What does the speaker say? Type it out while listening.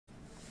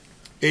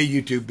Hey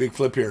YouTube, Big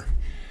Flip here.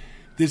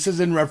 This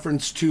is in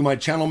reference to my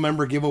channel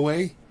member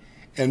giveaway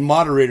and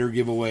moderator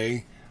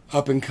giveaway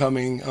up and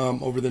coming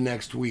over the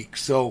next week.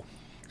 So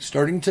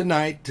starting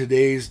tonight,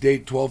 today's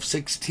date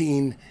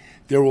 12/16,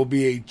 there will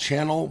be a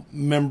channel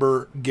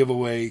member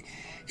giveaway.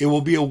 It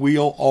will be a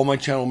wheel. All my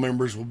channel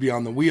members will be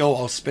on the wheel.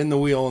 I'll spin the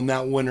wheel and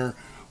that winner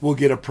will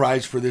get a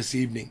prize for this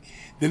evening.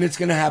 Then it's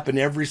going to happen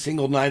every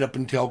single night up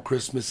until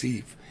Christmas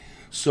Eve.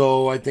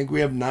 So I think we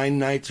have 9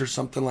 nights or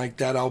something like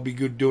that. I'll be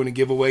doing a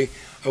giveaway.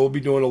 I will be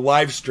doing a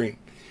live stream.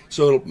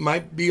 So it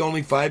might be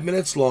only 5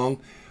 minutes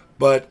long,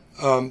 but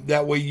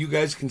that way you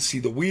guys can see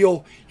the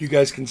wheel. You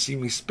guys can see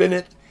me spin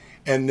it.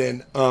 And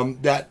then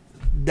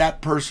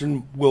that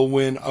person will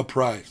win a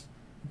prize.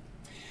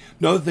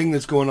 Another thing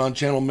that's going on,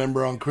 channel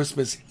member, on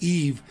Christmas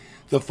Eve,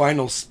 the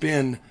final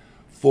spin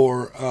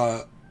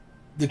for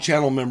the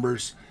channel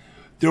members,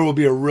 there will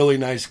be a really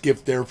nice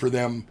gift there for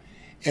them.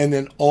 And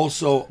then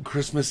also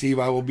Christmas Eve,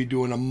 I will be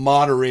doing a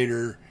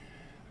moderator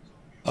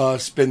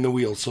spin the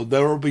wheel. So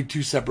there will be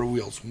 2 separate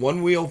wheels.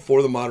 One wheel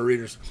for the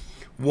moderators,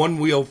 one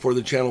wheel for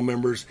the channel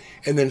members.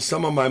 And then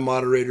some of my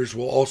moderators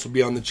will also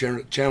be on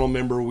the channel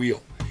member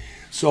wheel.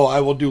 So I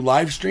will do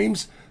live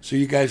streams so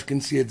you guys can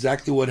see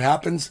exactly what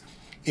happens.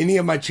 Any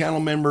of my channel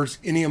members,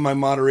 any of my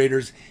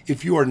moderators,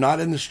 if you are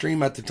not in the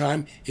stream at the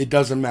time, it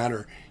doesn't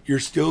matter. You're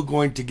still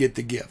going to get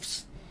the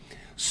gifts.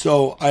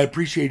 So I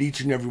appreciate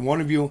each and every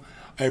one of you.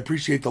 I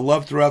appreciate the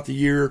love throughout the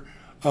year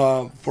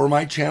for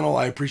my channel.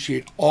 I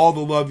appreciate all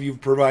the love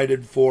you've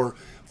provided for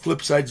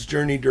Flipside's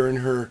journey during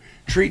her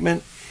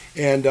treatment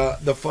and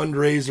the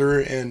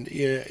fundraiser, and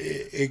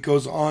it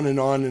goes on,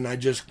 and I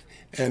just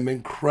am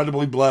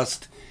incredibly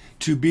blessed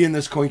to be in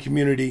this coin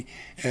community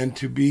and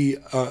to be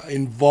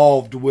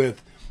involved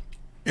with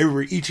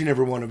each and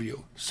every one of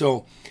you.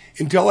 So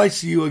until I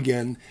see you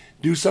again,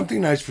 do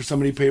something nice for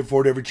somebody, pay it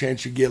forward every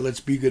chance you get.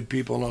 Let's be good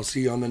people, and I'll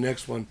see you on the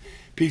next one.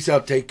 Peace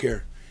out. Take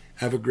care.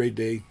 Have a great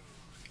day.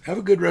 Have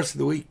a good rest of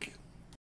the week.